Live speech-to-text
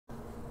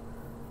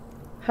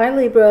Hi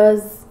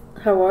Libras,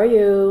 how are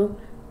you?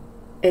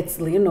 It's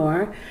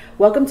Leonore.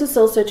 Welcome to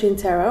Soul Searching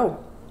Tarot.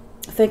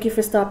 Thank you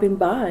for stopping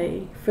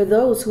by. For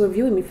those who are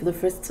viewing me for the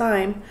first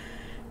time,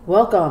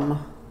 welcome.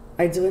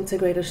 I do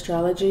integrate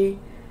astrology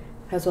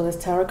as well as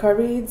tarot card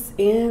reads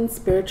and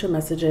spiritual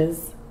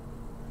messages.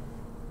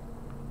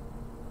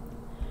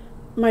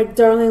 My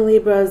darling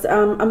Libras,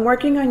 I'm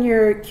working on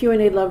your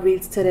Q&A love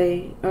reads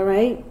today, all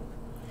right?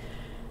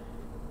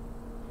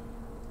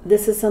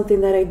 This is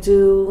something that I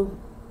do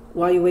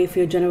while you wait for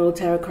your general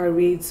tarot card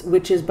reads,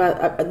 which is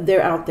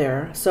they're out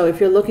there. So if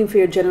you're looking for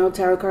your general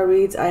tarot card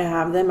reads, I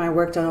have them. I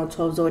worked on all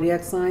 12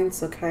 zodiac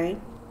signs, okay?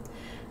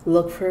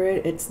 Look for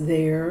it. It's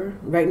there.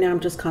 Right now I'm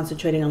just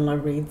concentrating on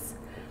love reads.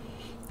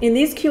 In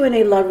these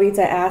Q&A love reads,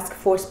 I ask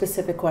 4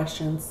 specific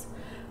questions.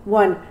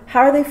 1,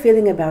 how are they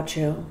feeling about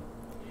you?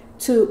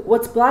 2,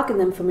 what's blocking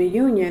them from a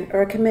union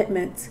or a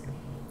commitment?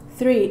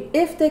 3,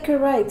 if they could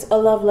write a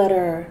love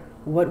letter,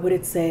 what would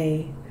it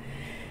say?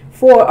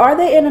 4, are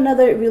they in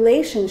another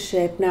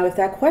relationship? Now, if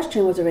that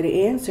question was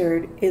already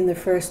answered in the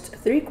first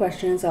 3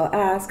 questions, I'll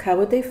ask, how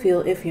would they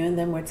feel if you and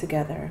them were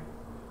together?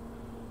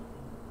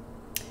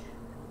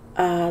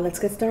 Let's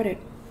get started.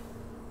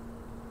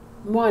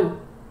 1,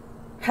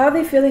 how are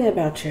they feeling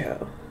about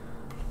you?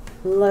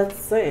 Let's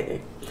see.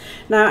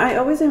 Now, I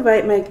always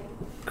invite my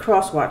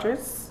cross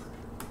watchers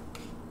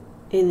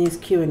in these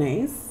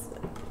Q&As.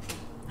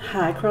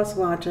 Hi, cross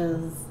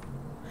watchers.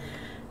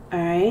 All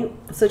right,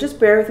 so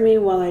just bear with me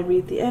while I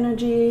read the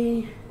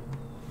energy.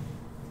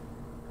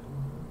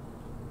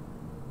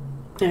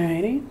 All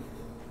righty.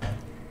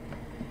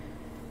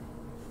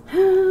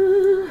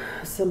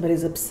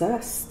 Somebody's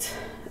obsessed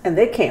and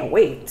they can't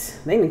wait.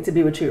 They need to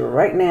be with you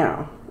right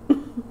now.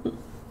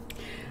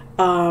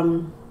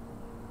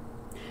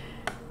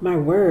 My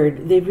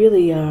word, they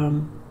really,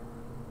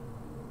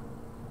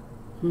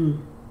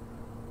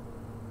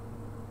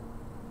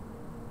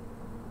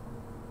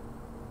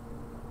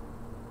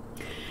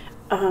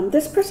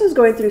 this person's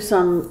going through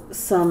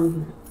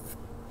some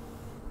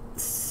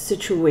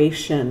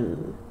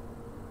situation.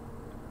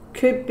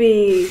 Could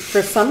be,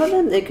 for some of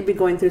them, they could be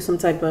going through some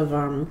type of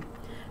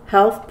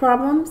health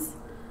problems.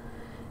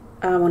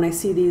 When I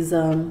see these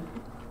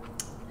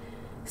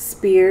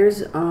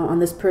spears on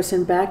this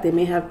person's back, they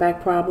may have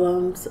back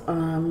problems,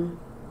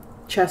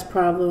 chest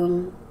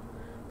problem,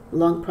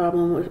 lung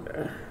problem.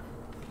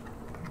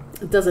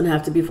 It doesn't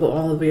have to be for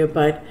all of you,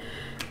 but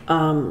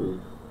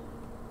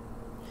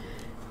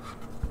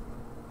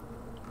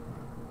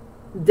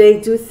they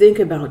do think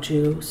about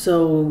you.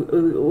 So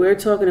we're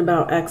talking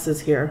about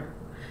exes here,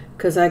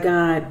 because I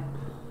got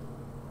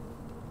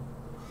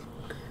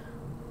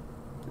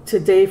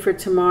today for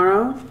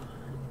tomorrow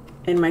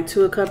and my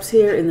 2 of cups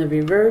here in the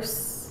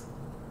reverse.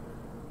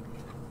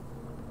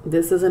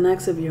 This is an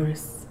ex of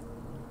yours.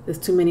 There's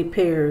too many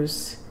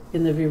pairs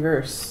in the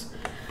reverse.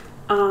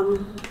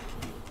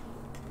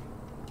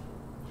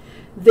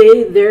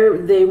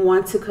 They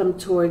want to come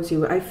towards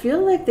you. I feel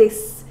like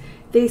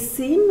they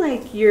seem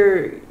like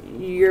you're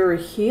a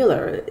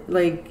healer.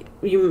 Like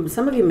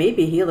some of you may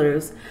be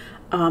healers.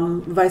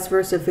 Vice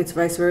versa, if it's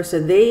vice versa,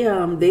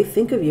 they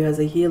think of you as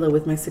a healer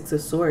with my 6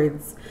 of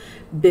Swords,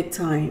 big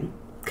time.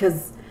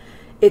 Because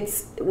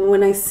it's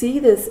when I see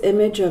this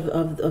image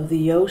of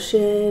the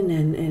ocean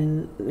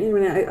and you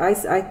know,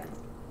 I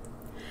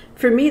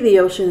for me the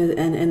ocean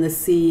and the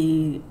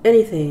sea,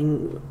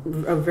 anything,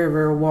 a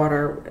river,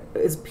 water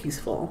is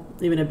peaceful,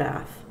 even a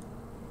bath.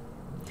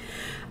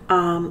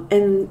 And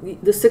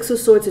the 6 of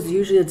Swords is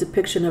usually a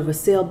depiction of a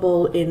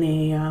sailboat in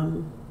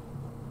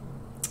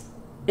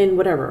in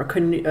whatever, a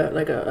canoe,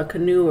 like a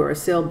canoe or a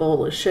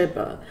sailboat, a ship,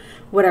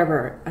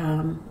 whatever,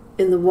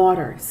 in the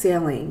water,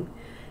 sailing,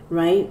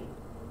 right?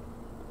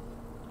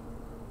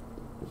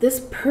 This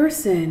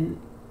person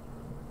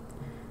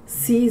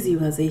sees you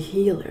as a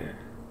healer.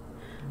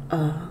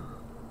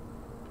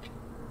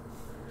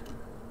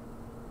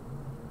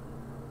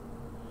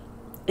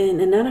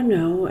 And I don't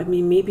know, I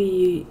mean,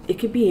 maybe it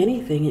could be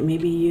anything.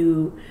 Maybe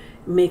you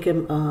make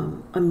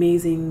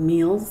amazing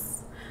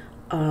meals.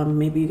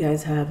 Maybe you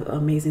guys have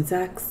amazing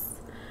sex.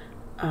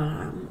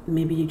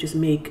 Maybe you just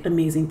make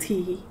amazing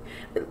tea.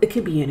 It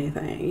could be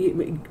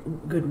anything.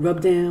 Good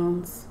rub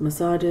downs,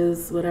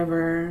 massages,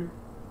 whatever.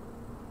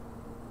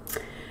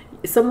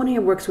 Someone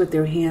here works with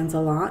their hands a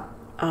lot,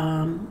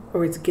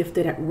 or is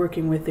gifted at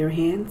working with their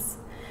hands.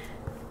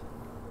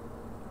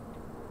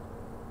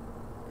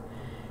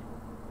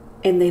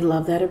 And they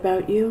love that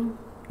about you.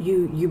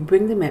 You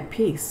bring them at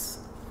peace.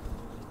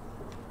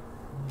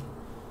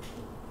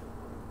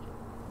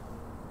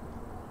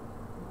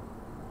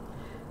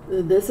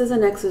 This is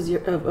an ex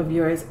of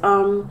yours.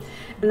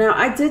 Now,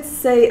 I did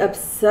say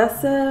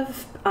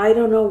obsessive. I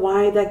don't know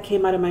why that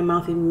came out of my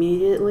mouth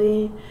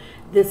immediately.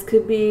 This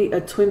could be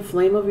a twin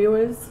flame of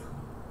yours.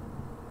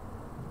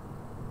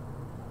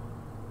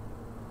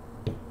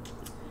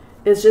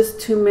 It's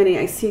just too many.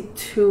 I see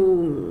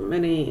too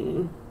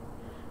many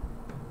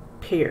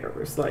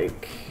pairs,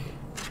 like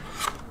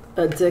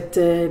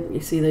addicted. You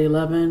see the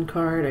 11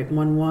 card, like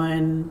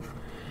 1-1.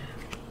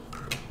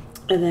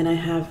 And then I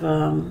have,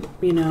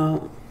 you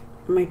know,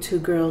 my two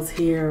girls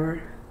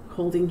here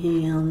holding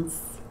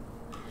hands.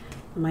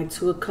 My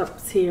Two of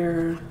Cups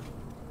here.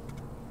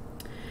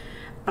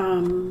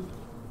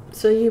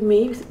 So you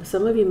may,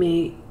 some of you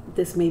may,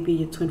 this may be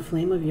your twin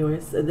flame of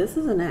yours. This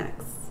is an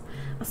ex,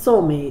 a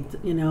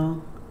soulmate, you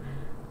know.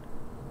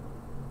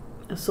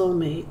 A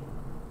soulmate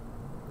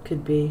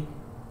could be,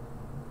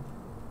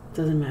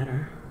 doesn't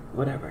matter,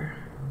 whatever.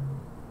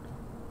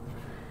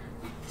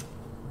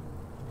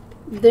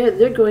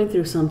 They're going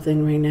through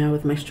something right now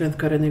with my Strength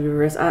card in the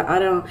reverse. I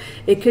don't,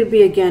 it could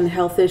be, again,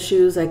 health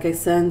issues like I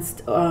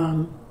sensed.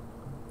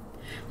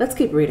 Let's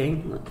keep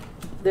reading.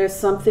 There's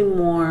something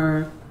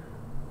more.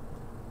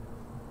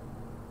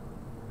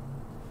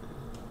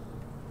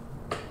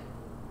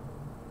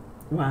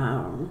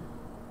 Wow.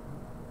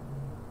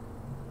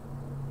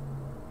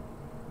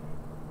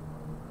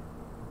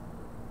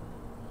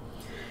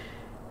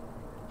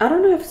 I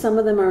don't know if some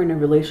of them are in a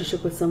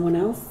relationship with someone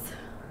else.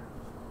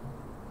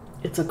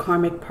 It's a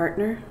karmic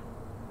partner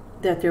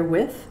that they're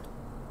with.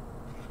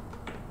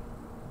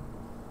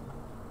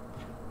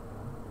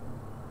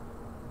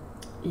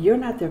 You're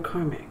not their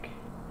karmic.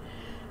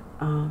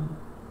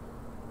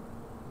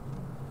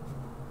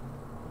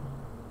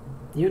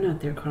 You're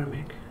not their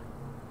karmic.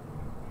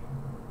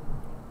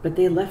 But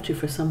they left you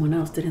for someone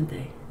else, didn't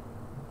they?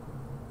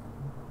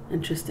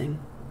 Interesting.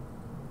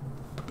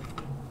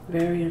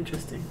 Very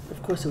interesting.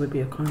 Of course it would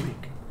be a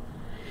karmic.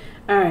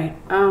 All right.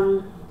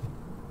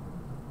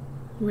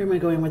 Where am I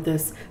going with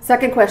this?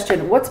 Second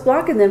question. What's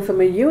blocking them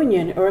from a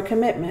union or a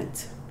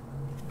commitment?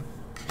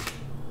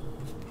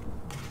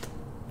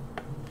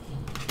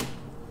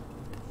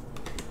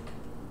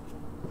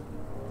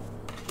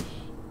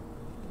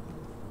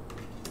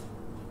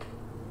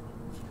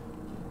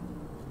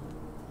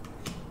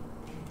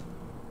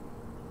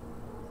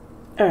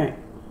 All right.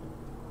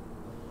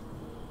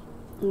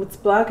 What's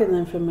blocking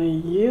them from a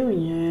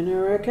union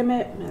or a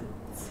commitment?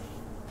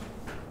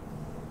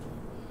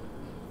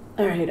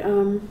 All right.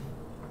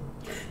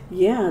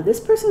 Yeah, this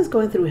person is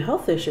going through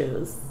health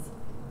issues.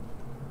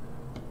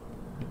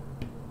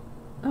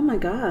 Oh my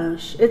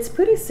gosh. It's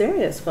pretty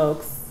serious,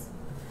 folks.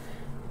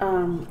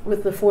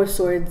 With the Four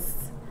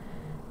Swords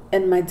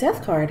and my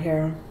Death card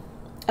here.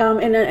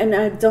 And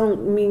I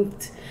don't mean...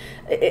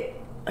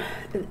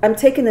 I'm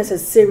taking this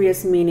as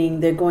serious,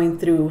 meaning they're going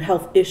through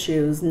health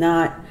issues,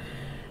 not,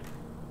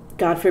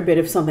 God forbid,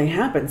 if something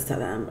happens to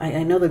them.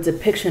 I know the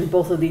depiction of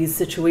both of these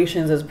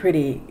situations is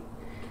pretty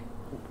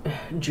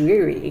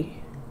dreary.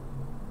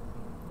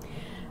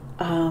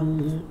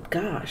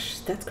 Gosh,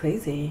 that's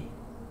crazy.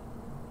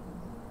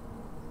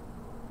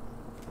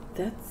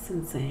 That's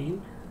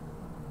insane.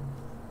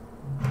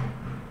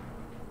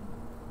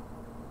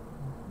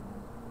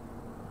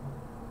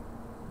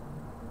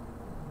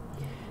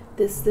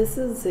 This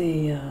is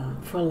a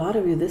for a lot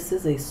of you, this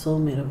is a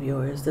soulmate of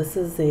yours. This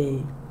is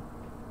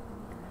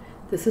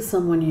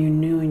someone you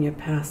knew in your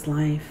past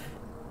life.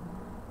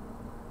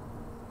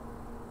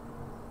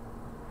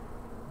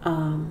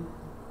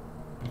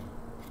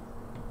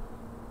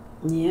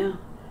 Yeah,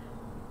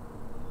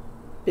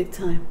 big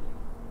time.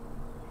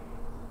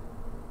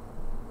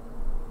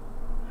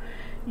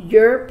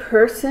 Your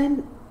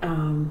person,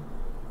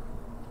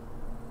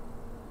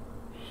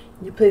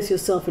 you place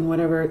yourself in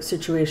whatever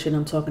situation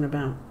I'm talking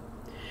about.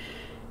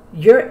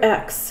 Your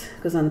ex,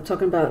 because I'm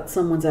talking about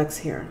someone's ex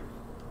here.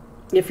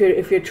 If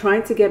you're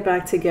trying to get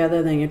back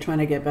together, then you're trying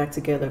to get back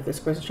together. If this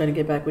person's trying to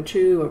get back with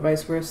you, or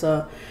vice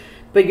versa,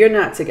 but you're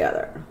not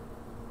together.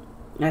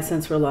 I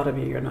sense for a lot of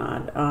you, you're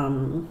not,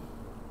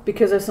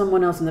 because there's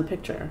someone else in the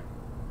picture,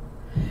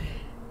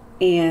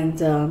 and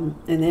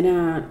they're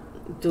not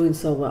doing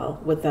so well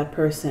with that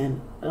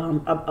person,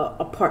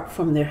 apart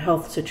from their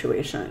health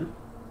situation.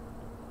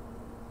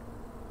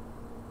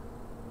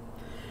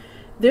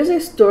 There's a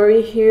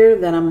story here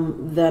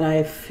that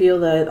I feel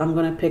that I'm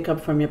going to pick up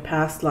from your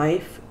past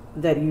life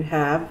that you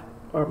have,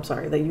 or I'm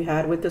sorry, that you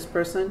had with this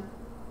person.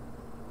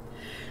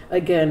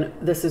 Again,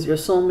 this is your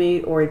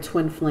soulmate or a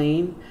twin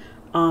flame.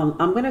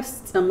 I'm gonna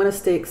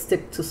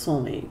stick to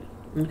soulmate,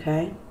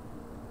 okay?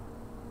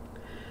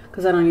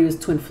 Because I don't use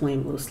twin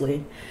flame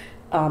loosely,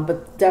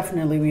 but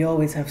definitely we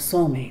always have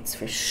soulmates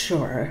for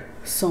sure.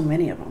 So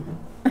many of them,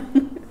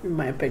 in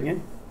my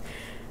opinion.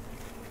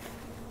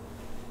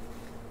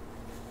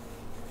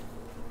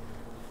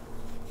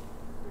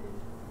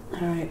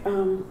 All right,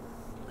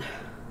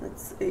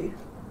 let's see.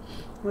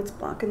 What's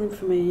blocking them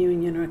from a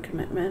union or a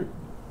commitment?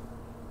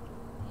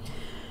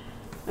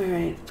 All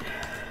right.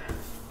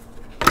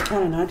 I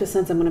don't know. I just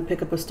sense I'm going to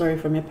pick up a story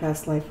from your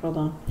past life. Hold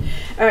on.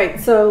 All right,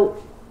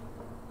 so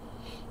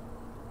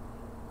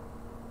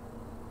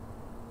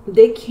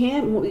they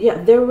can't.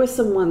 Yeah, there was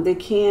someone. They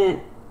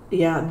can't.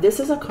 Yeah, this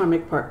is a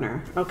karmic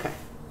partner. Okay.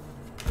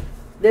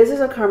 This is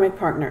a karmic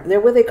partner.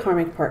 They're with a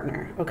karmic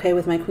partner. Okay,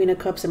 with my Queen of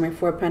Cups and my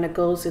Four of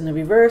Pentacles in the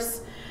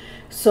reverse.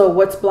 So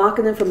what's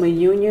blocking them from a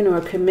union or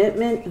a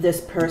commitment? This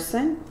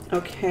person,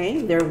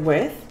 okay, they're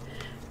with.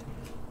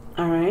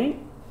 All right.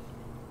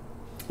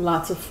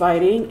 Lots of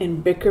fighting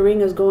and bickering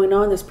is going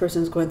on. This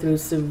person is going through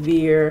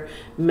severe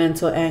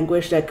mental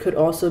anguish. That could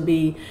also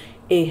be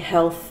a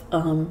health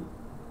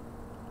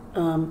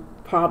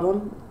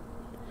problem.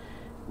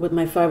 With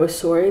my Five of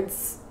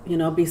Swords, you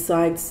know,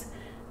 besides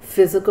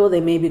physical,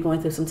 they may be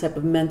going through some type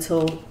of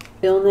mental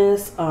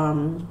illness.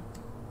 Well,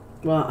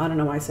 I don't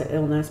know why I said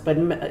illness, but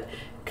it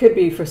could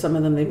be for some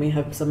of them, they may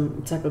have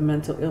some type of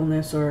mental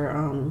illness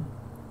or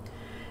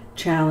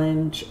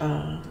challenge.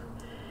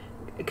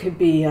 It could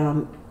be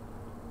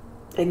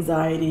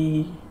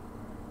anxiety,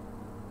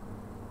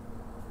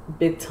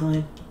 big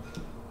time,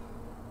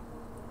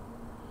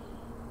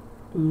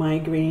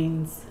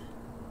 migraines,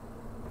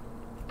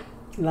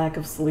 lack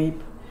of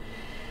sleep.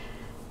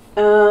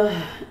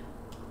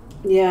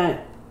 Yeah.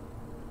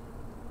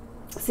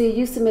 See, you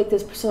used to make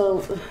this,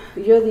 so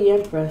you're the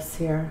Empress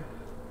here.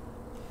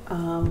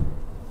 I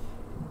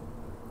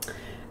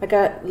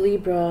got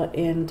Libra,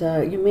 and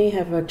you may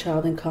have a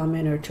child in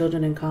common or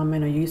children in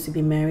common, or you used to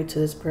be married to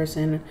this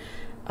person,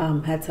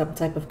 had some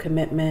type of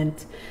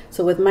commitment.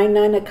 So with my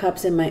Nine of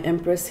Cups and my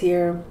Empress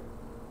here,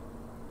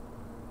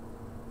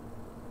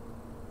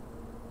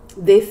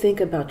 they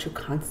think about you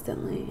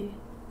constantly.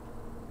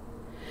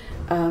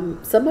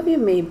 Some of you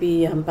may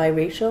be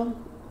biracial,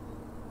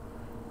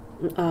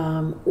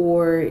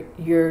 or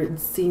you're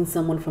seeing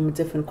someone from a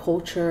different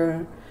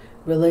culture,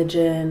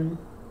 religion,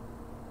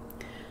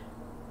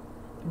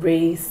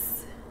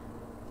 race,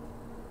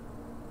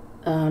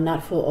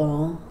 not for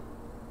all.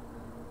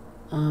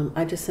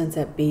 I just sense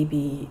that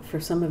baby, for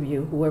some of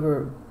you,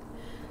 whoever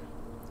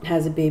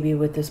has a baby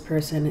with this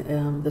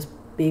person, this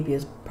baby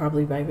is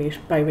probably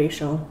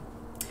biracial.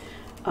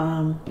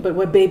 But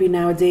what baby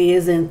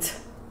nowadays isn't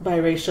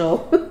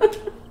biracial?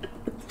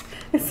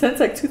 It sounds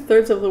like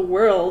 2/3 of the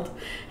world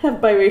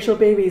have biracial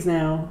babies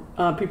now.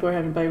 People are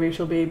having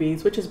biracial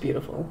babies, which is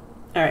beautiful.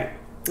 All right,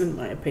 in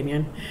my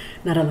opinion.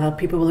 Not a lot of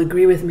people will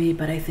agree with me,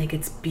 but I think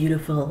it's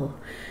beautiful.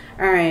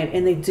 All right,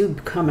 and they do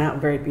come out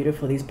very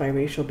beautiful, these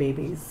biracial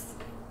babies.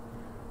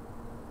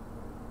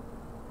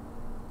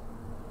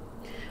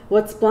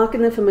 What's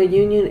blocking them from a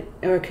union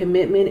or a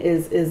commitment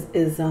is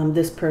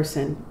this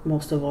person,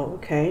 most of all,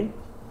 okay?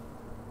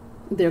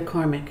 They're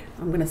karmic.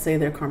 I'm going to say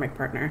they're karmic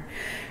partner.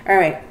 All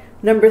right.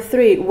 Number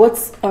 3.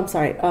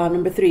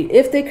 Number 3.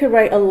 If they could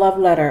write a love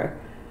letter,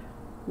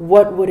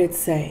 what would it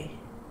say?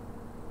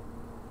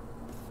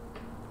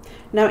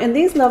 Now, in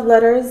these love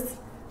letters,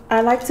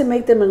 I like to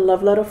make them in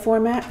love letter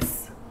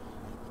formats.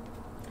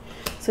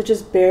 So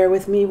just bear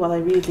with me while I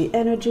read the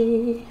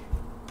energy.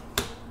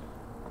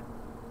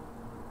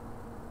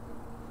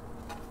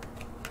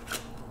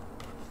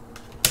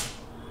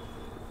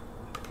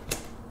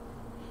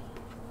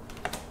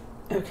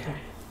 Okay.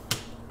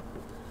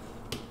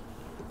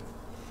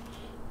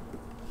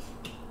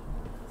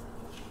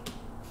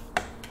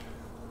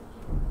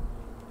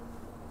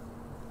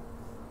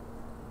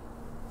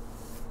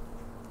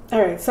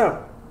 All right,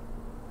 so,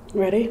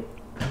 ready?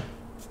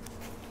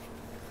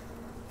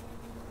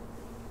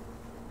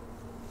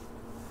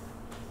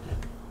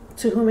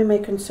 To whom it may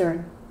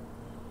concern.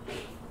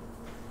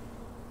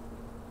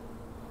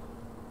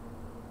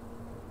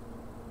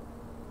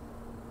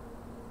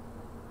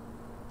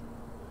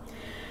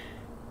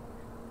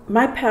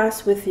 My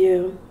past with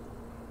you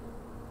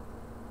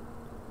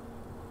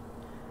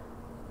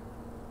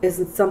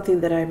isn't something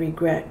that I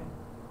regret,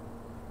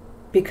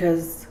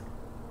 because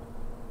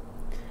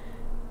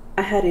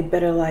I had a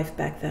better life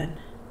back then,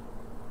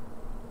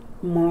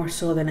 more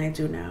so than I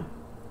do now.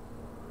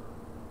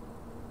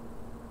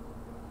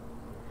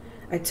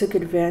 I took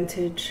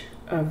advantage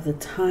of the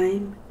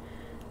time.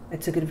 I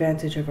took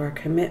advantage of our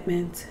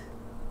commitment.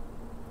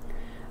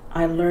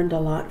 I learned a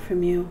lot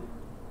from you.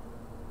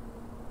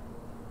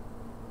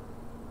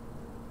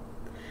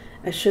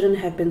 I shouldn't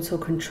have been so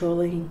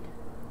controlling,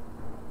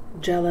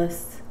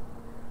 jealous,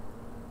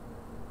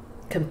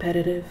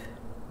 competitive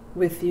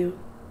with you.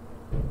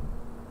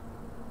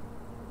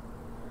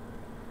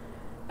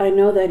 I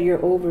know that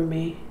you're over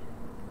me.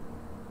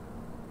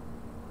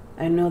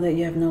 I know that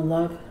you have no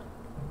love.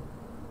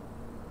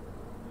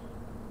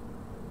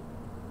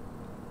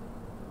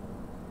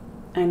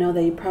 I know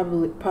that you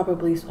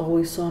probably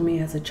always saw me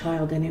as a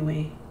child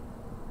anyway.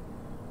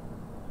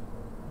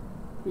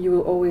 You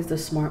were always the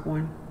smart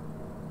one.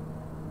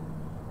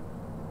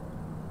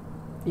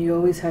 You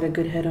always had a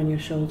good head on your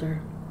shoulder,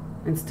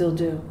 and still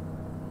do.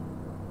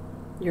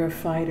 You're a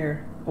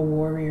fighter, a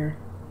warrior.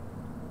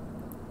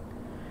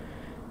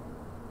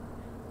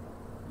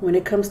 When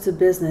it comes to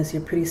business,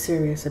 you're pretty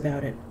serious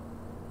about it.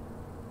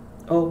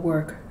 All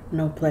work,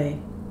 no play.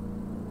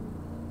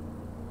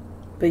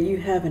 But you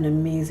have an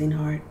amazing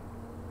heart,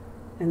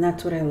 and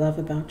that's what I love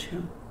about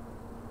you.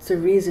 It's the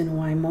reason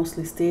why I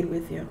mostly stayed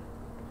with you.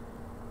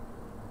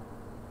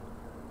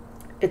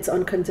 It's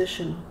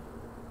unconditional.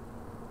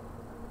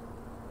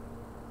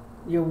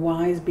 You're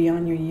wise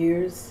beyond your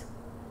years,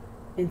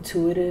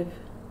 intuitive,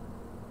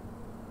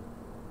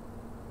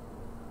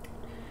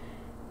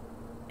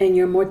 and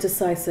you're more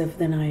decisive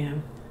than I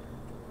am.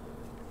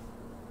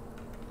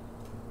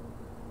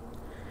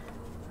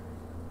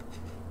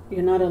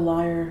 You're not a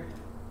liar.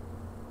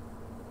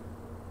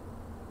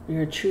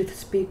 You're a truth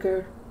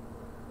speaker.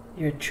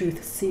 You're a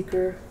truth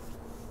seeker.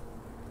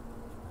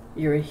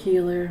 You're a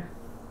healer.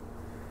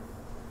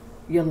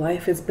 Your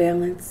life is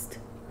balanced.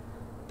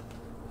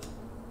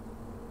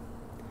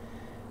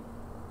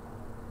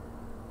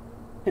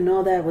 And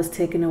all that was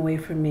taken away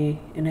from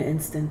me in an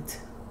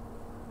instant.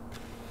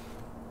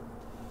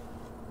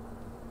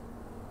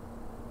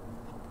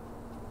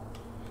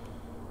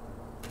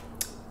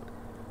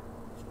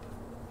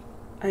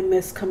 I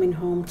miss coming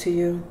home to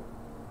you.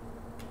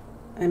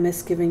 I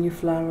miss giving you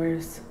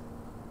flowers.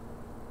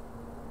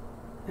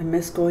 I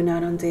miss going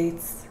out on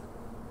dates.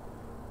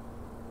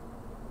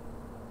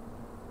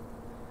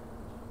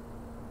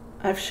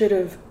 I should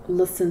have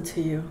listened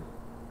to you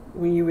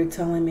when you were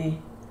telling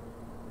me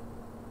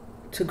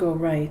to go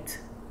right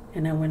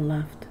and I went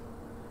left.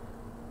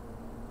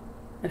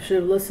 I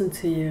should have listened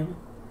to you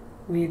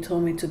when you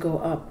told me to go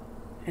up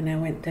and I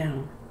went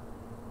down.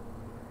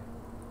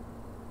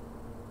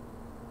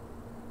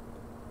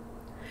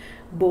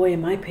 Boy,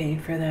 am I paying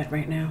for that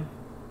right now.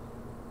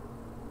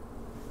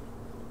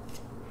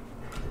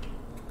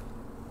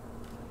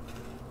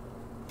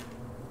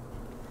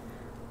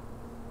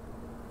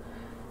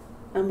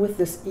 I'm with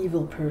this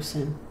evil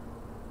person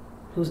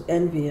who's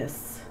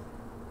envious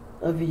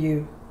of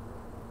you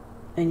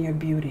and your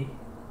beauty,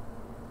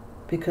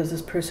 because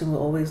this person will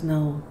always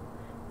know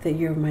that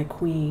you're my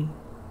queen,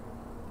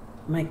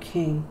 my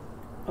king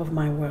of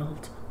my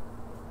world.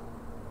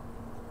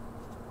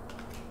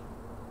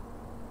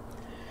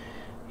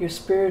 You're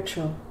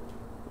spiritual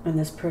and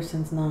this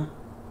person's not.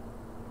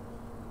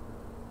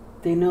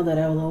 They know that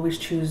I will always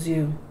choose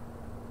you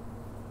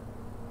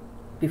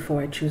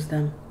before I choose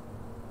them.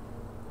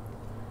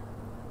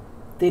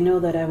 They know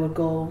that I would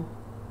go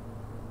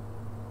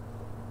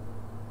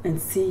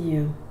and see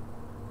you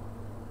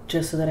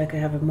just so that I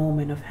could have a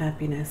moment of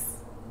happiness,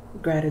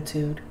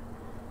 gratitude.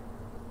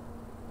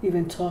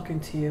 Even talking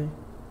to you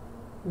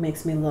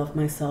makes me love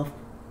myself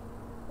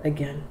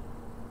again.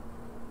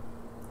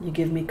 You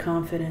give me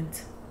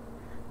confidence.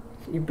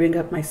 You bring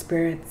up my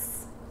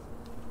spirits.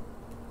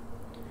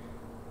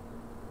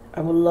 I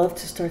would love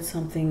to start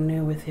something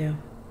new with you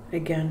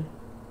again.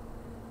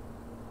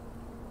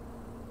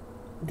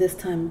 This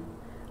time,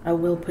 I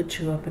will put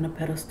you up in a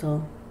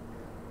pedestal.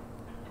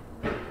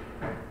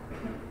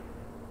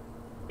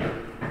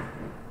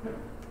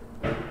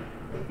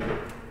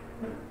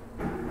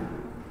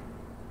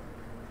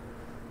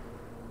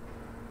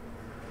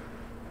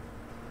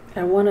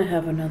 I want to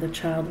have another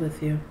child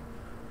with you.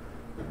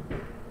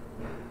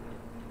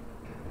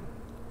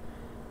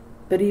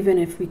 But even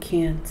if we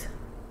can't,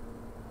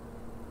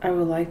 I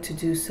would like to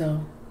do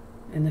so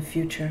in the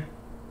future.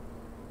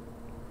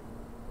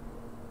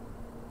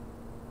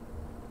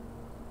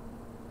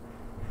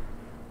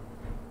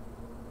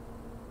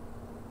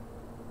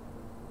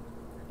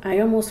 I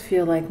almost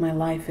feel like my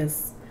life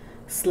is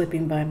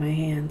slipping by my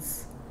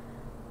hands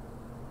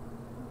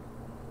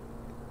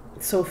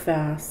so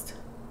fast.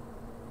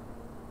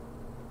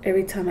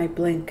 Every time I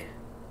blink,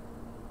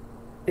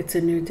 it's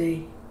a new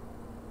day,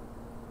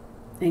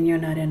 and you're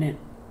not in it.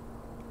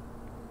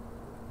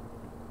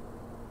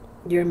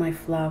 You're my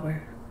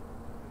flower,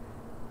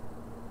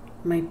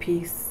 my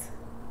peace.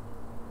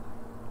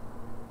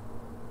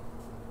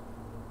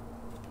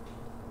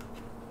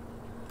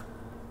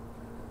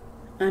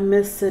 I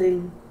miss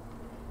sitting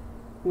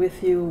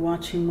with you,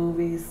 watching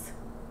movies,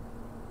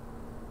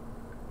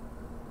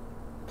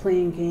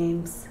 playing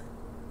games.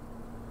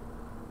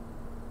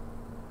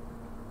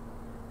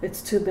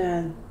 It's too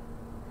bad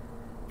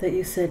that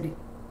you said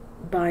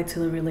bye to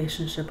the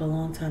relationship a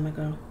long time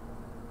ago.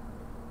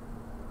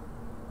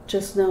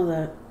 Just know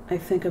that I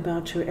think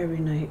about you every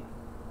night.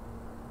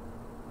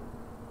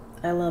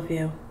 I love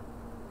you.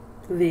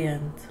 The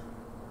end.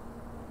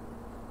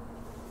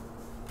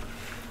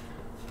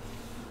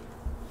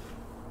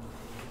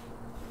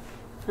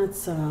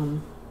 That's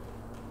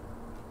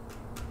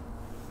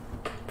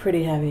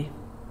pretty heavy,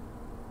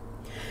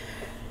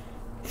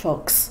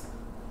 folks.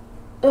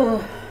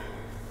 Ugh.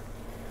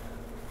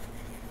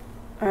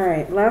 All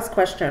right, last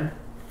question.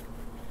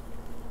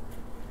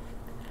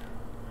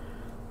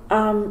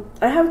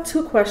 I have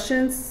two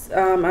questions.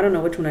 I don't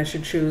know which one I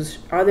should choose.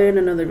 Are they in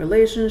another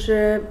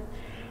relationship?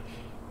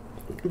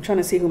 I'm trying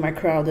to see who my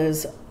crowd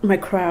is.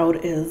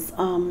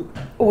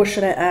 Or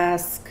should I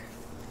ask,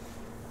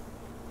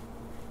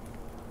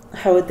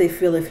 how would they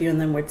feel if you and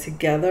them were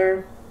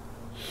together?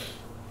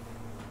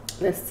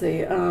 Let's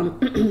see.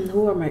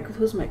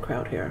 Who's my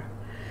crowd here?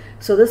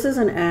 So this is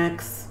an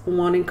ex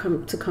wanting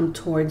to come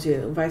towards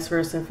you. Vice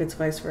versa, if it's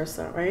vice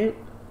versa, right?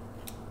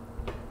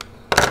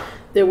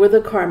 They're with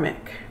a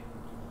karmic.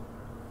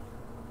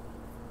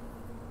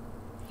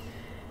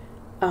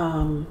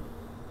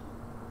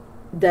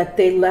 That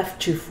they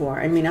left you for.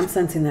 I mean, I'm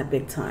sensing that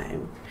big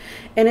time.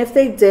 And if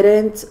they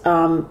didn't,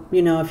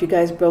 if you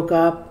guys broke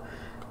up,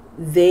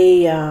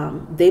 they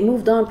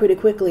moved on pretty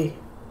quickly.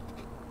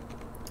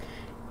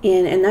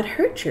 And that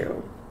hurt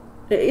you.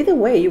 Either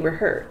way, you were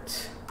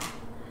hurt.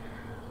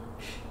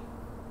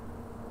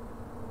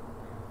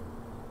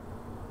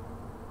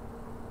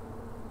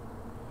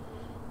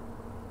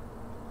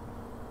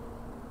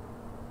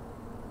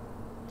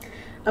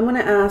 I'm going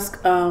to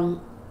ask,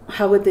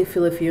 how would they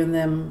feel if you and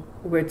them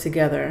were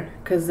together?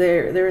 Because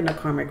they're in a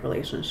karmic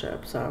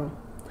relationship. So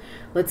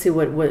let's see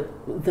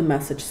what the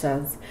message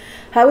says.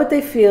 How would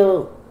they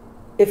feel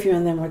if you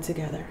and them were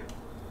together?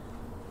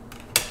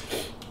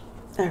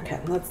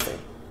 Okay, let's see.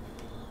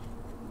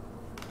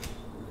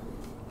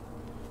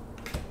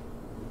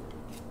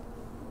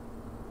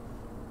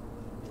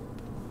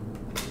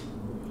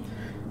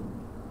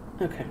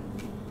 Okay.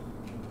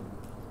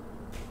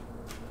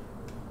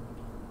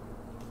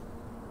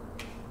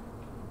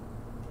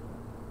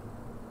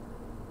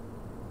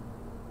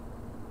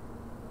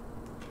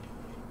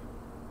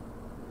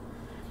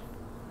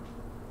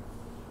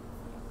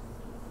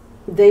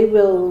 They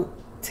will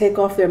take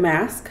off their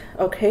mask,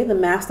 okay? The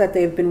mask that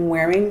they've been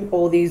wearing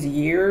all these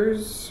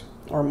years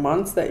or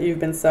months that you've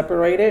been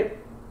separated,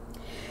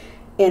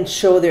 and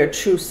show their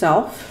true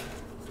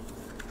self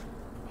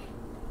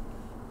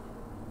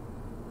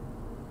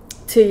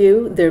to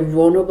you, their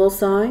vulnerable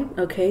side,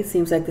 okay?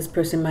 Seems like this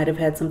person might have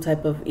had some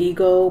type of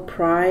ego,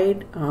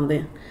 pride.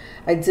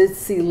 I did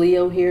see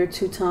Leo here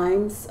 2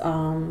 times.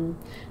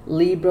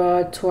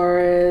 Libra,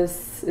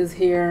 Taurus is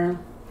here.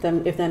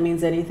 If that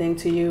means anything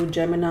to you.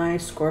 Gemini,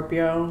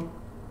 Scorpio,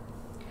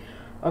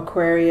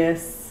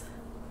 Aquarius,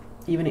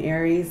 even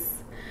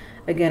Aries.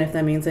 Again, if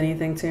that means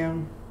anything to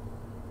you.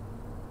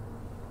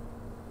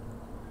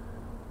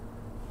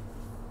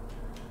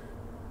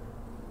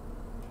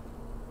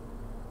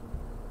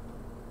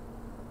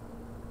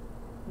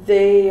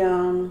 They,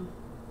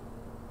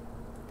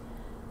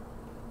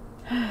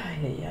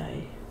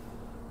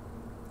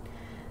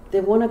 they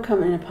want to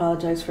come and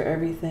apologize for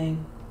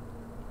everything.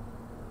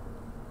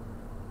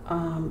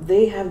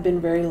 They have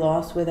been very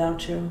lost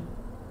without you.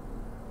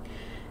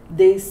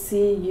 They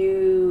see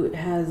you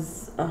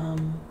as, I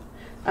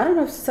don't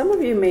know if some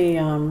of you may,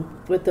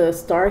 with the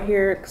star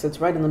here, because it's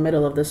right in the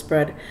middle of the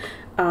spread,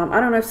 I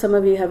don't know if some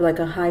of you have like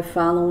a high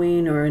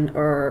following,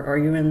 or are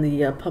you in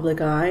the public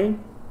eye,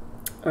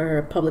 or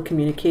a public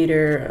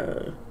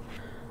communicator.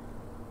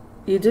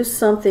 You do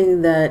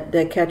something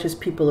that catches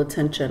people's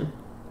attention.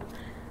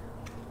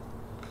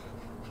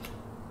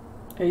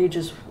 Or you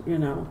just, you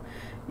know,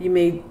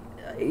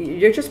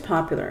 you're just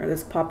popular.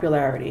 There's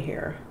popularity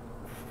here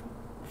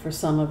for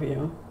some of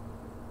you.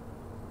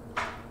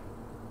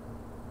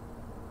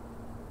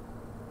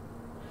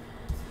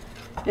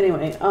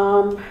 Anyway,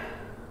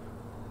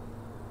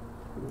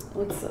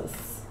 what's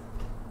this?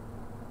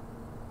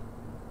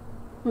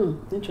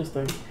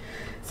 Interesting.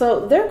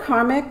 So they're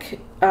karmic,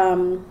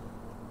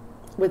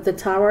 with the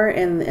Tower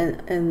and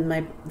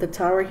the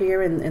Tower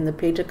here and the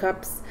Page of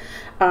Cups.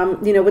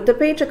 You know, with the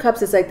Page of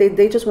Cups, it's like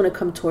they just want to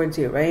come towards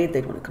you, right?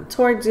 They want to come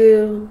towards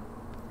you,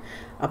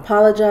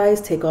 apologize,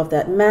 take off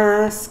that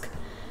mask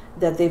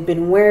that they've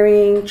been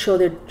wearing, show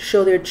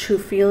their true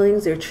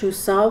feelings, their true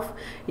self.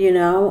 You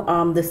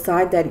know, the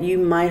side that you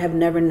might have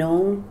never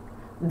known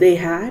they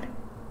had.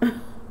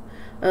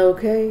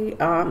 Okay,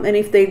 and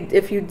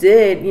if you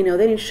did, you know,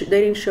 they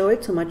didn't show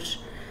it too much,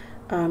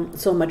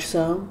 so much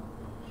so.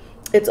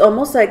 It's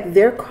almost like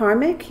they're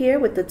karmic here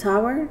with the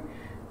Tower.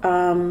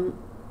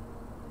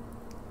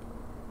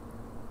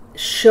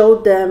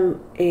 Showed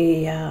them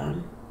a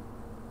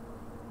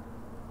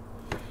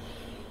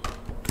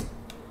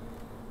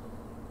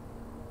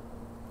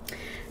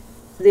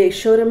they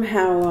showed them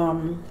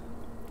how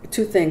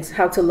 2 things: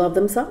 how to love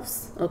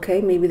themselves.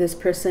 Okay, maybe this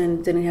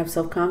person didn't have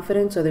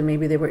self-confidence, or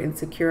maybe they were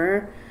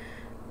insecure,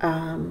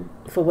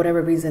 for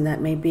whatever reason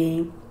that may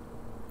be.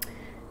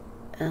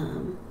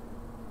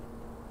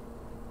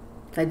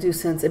 I do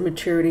sense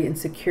immaturity,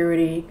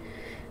 insecurity.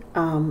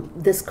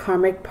 This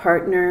karmic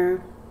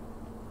partner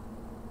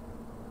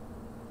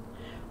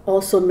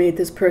also made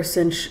this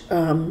person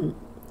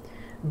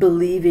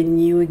believe in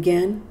you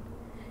again,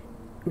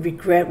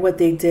 regret what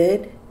they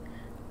did.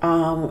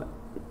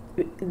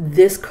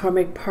 This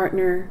karmic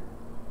partner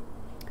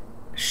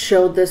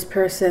showed this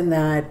person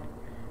that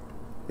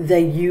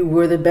you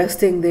were the best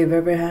thing they've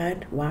ever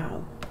had.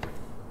 Wow.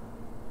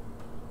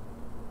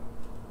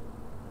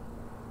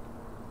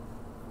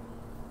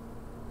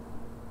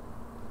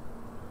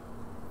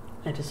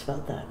 I just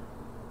felt that.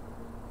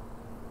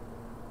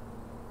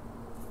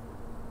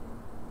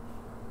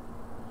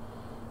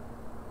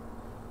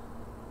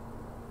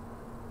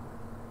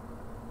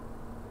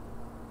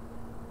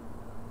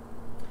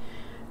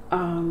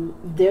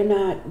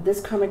 This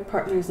karmic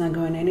partner is not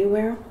going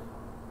anywhere.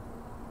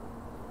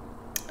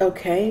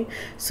 Okay,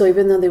 so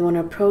even though they want to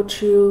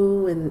approach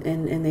you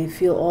and they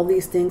feel all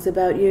these things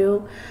about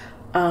you,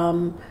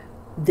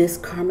 this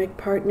karmic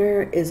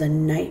partner is a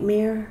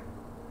nightmare.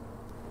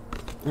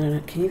 I don't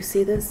know, can you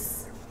see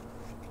this?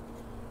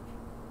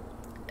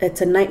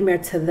 It's a nightmare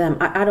to them.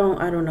 I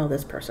don't know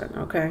this person,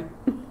 okay?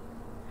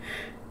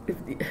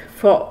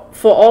 For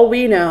all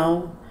we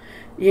know,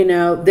 you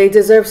know, they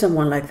deserve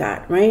someone like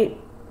that, right?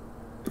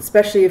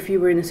 Especially if you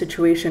were in a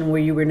situation where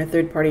you were in a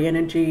third-party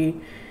energy,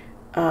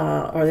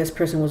 or this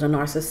person was a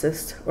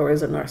narcissist or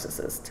is a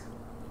narcissist.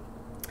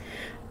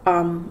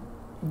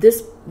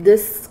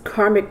 This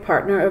karmic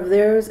partner of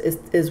theirs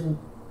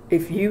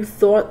If you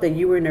thought that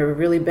you were in a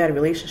really bad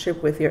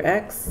relationship with your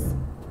ex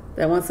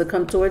that wants to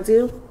come towards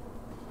you,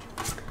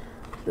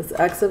 this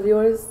ex of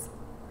yours,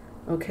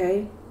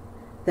 okay,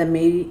 that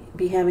may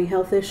be having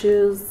health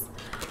issues,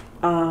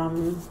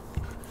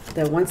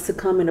 that wants to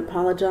come and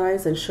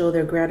apologize and show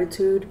their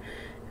gratitude.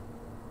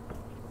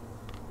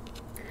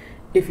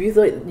 If you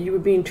thought you were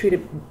being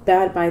treated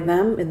bad by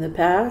them in the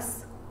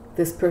past,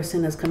 this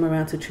person has come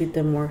around to treat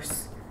them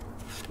worse,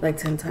 like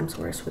 10 times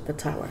worse with the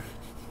Tower.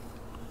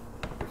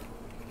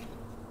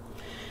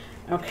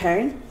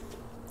 Okay.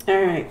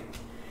 All right.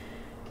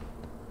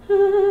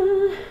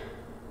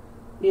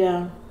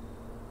 Yeah.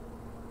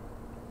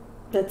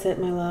 That's it,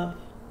 my love.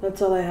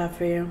 That's all I have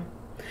for you.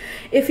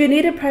 If you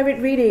need a private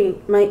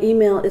reading, my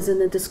email is in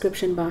the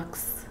description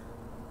box.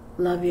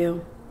 Love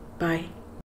you. Bye.